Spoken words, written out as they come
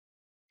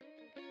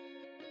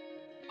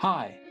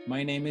Hi,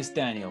 my name is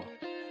Daniel.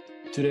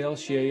 Today I'll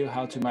show you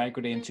how to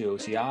migrate into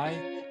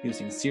OCI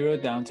using zero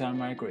downtime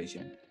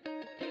migration.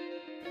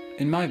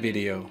 In my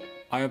video,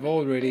 I have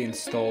already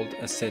installed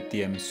a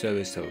ZDM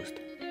service host.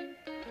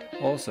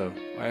 Also,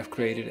 I have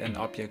created an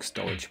object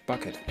storage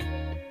bucket.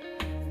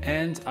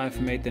 And I've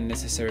made the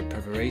necessary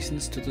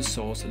preparations to the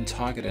source and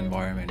target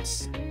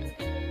environments.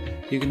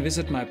 You can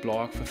visit my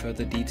blog for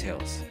further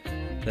details.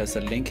 There's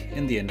a link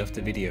in the end of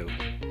the video.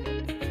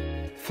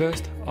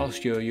 First, I'll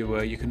show you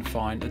where you can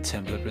find a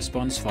template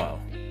response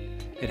file.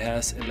 It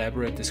has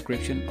elaborate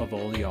description of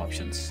all the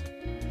options.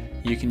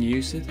 You can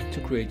use it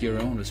to create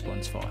your own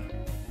response file.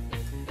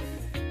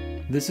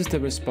 This is the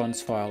response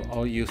file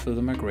I'll use for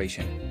the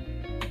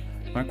migration.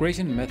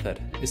 Migration method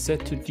is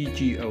set to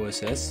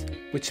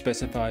DGOSS, which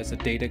specifies a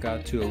data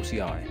guard to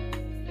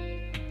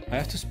OCI. I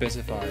have to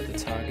specify the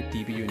target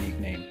DB unique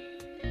name.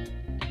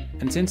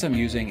 And since I'm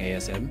using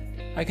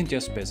ASM, I can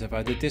just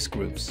specify the disk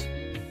groups.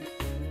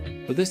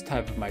 For this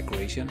type of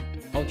migration,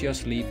 I'll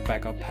just leave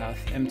backup path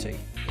empty.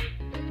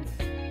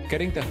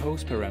 Getting the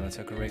host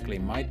parameter correctly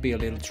might be a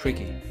little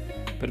tricky,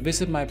 but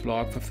visit my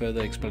blog for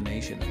further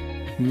explanation.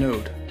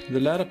 Note, the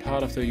latter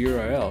part of the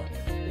URL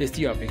is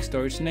the object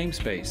storage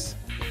namespace.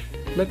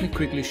 Let me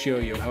quickly show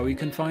you how you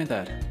can find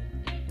that.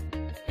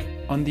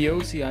 On the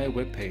OCI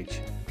webpage,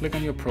 click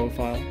on your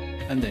profile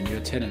and then your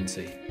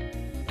tenancy.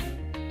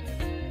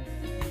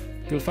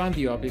 You'll find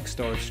the object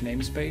storage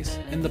namespace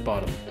in the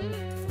bottom.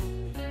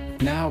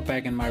 Now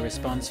back in my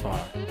response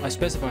file, I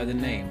specify the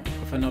name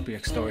of an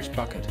object storage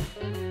bucket.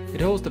 It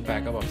holds the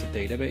backup of the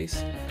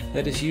database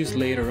that is used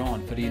later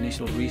on for the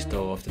initial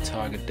restore of the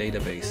target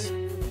database.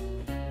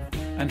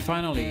 And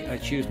finally, I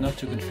choose not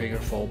to configure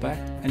fallback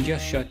and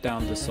just shut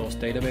down the source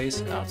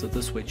database after the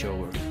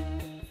switchover.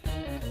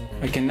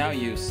 I can now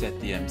use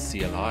ZDM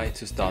CLI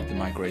to start the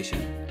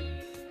migration.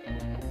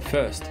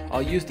 First,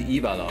 I'll use the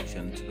eval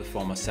option to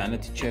perform a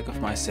sanity check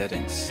of my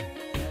settings.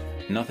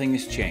 Nothing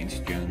is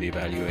changed during the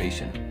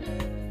evaluation.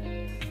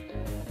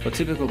 For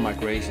typical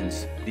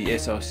migrations, the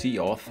SRC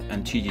auth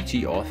and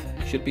TGT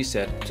auth should be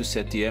set to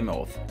ZDM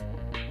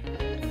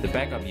auth. The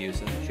backup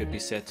user should be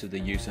set to the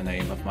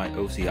username of my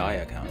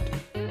OCI account.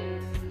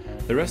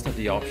 The rest of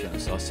the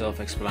options are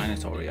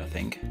self-explanatory, I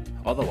think.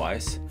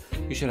 Otherwise,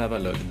 you should have a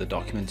look at the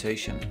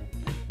documentation.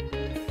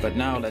 But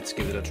now let's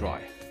give it a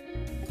try.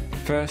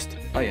 First,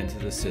 I enter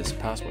the sys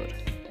password.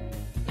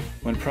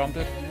 When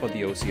prompted for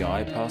the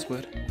OCI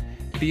password,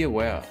 be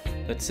aware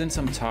that since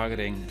I'm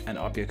targeting an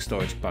object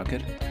storage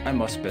bucket, I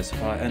must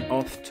specify an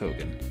auth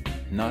token,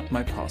 not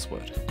my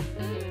password.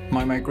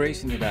 My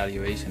migration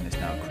evaluation is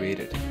now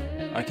created.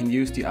 I can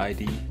use the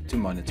ID to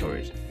monitor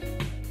it.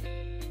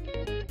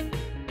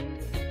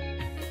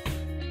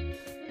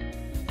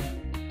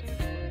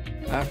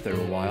 After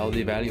a while, the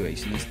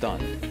evaluation is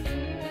done.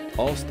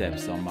 All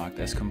steps are marked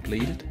as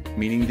completed,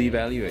 meaning the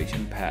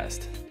evaluation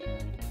passed.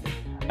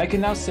 I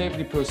can now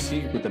safely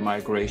proceed with the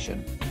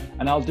migration,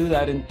 and I'll do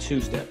that in 2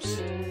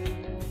 steps.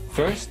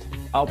 First,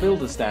 I'll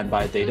build a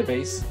standby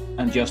database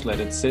and just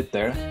let it sit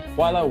there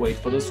while I wait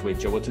for the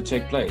switchover to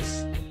take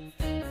place.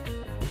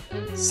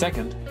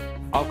 Second,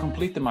 I'll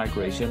complete the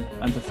migration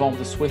and perform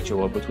the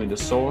switchover between the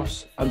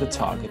source and the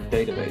target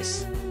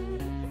database.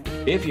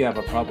 If you have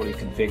a properly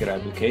configured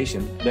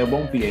application, there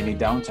won't be any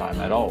downtime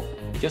at all,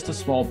 just a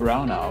small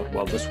brownout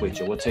while the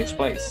switchover takes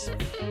place.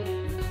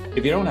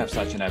 If you don't have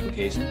such an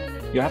application,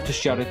 you have to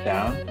shut it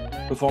down,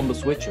 perform the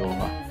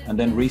switchover, and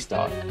then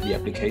restart the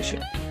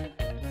application.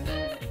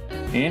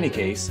 In any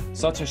case,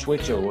 such a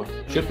switchover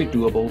should be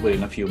doable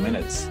within a few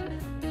minutes.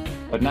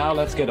 But now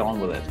let's get on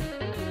with it.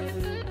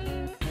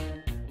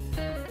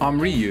 I'm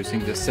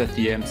reusing the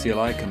ZDM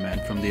CLI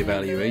command from the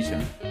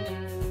evaluation,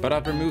 but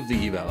I've removed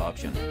the eval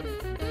option.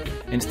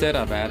 Instead,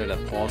 I've added a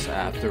pause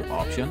after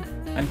option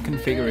and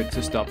configure it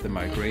to stop the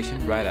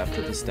migration right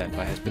after the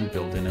standby has been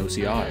built in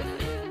OCI.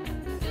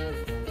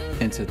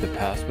 Enter the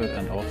password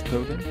and auth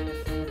token,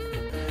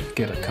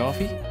 get a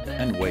coffee,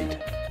 and wait.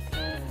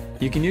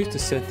 You can use the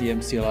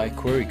ZDM CLI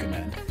query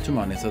command to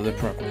monitor the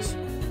progress.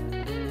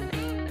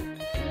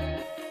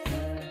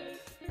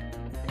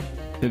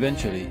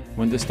 Eventually,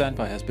 when the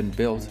standby has been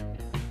built,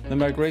 the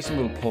migration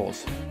will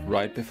pause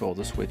right before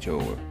the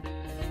switchover.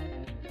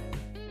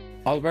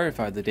 I'll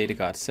verify the data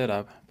guard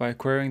setup by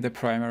querying the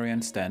primary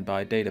and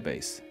standby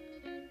database.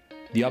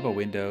 The upper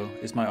window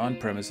is my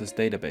on-premises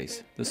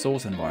database, the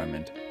source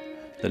environment.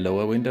 The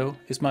lower window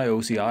is my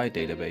OCI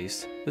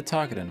database, the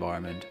target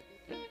environment.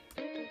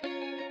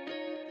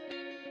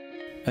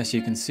 As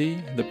you can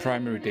see, the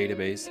primary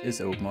database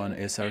is open on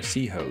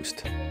SRC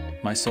host,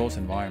 my source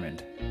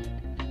environment,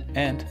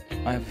 and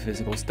I have a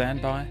physical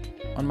standby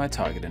on my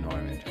target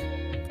environment.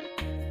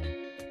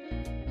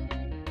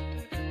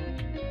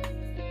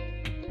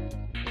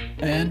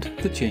 And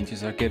the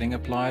changes are getting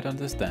applied on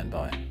the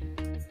standby.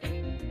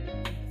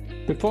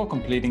 Before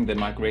completing the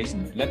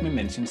migration, let me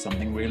mention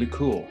something really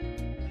cool.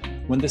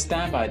 When the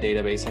standby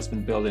database has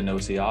been built in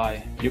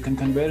OCI, you can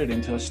convert it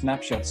into a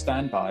snapshot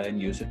standby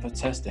and use it for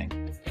testing.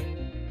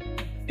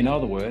 In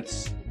other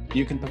words,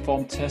 you can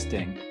perform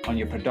testing on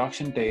your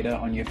production data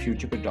on your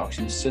future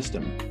production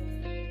system.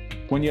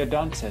 When you're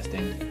done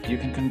testing, you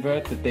can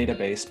convert the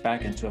database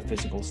back into a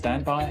physical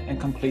standby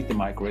and complete the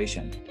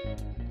migration.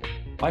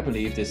 I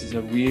believe this is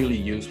a really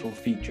useful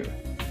feature.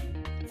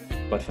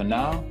 But for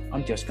now,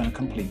 I'm just going to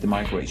complete the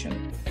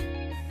migration.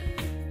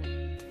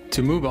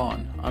 To move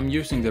on, I'm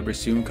using the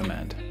resume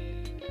command.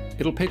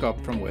 It'll pick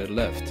up from where it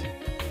left.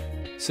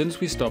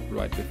 Since we stopped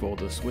right before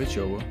the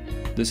switchover,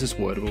 this is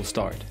where it will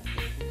start.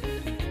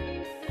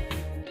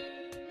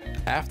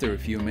 After a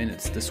few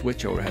minutes, the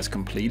switchover has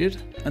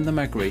completed and the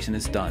migration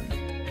is done.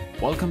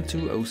 Welcome to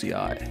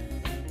OCI.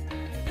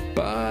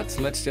 But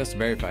let's just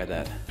verify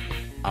that.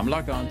 I'm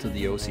logged on to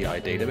the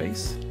OCI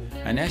database,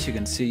 and as you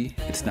can see,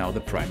 it's now the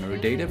primary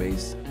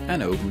database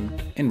and open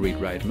in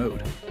read-write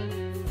mode.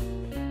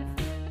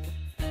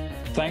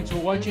 Thanks for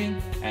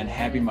watching and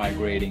happy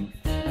migrating!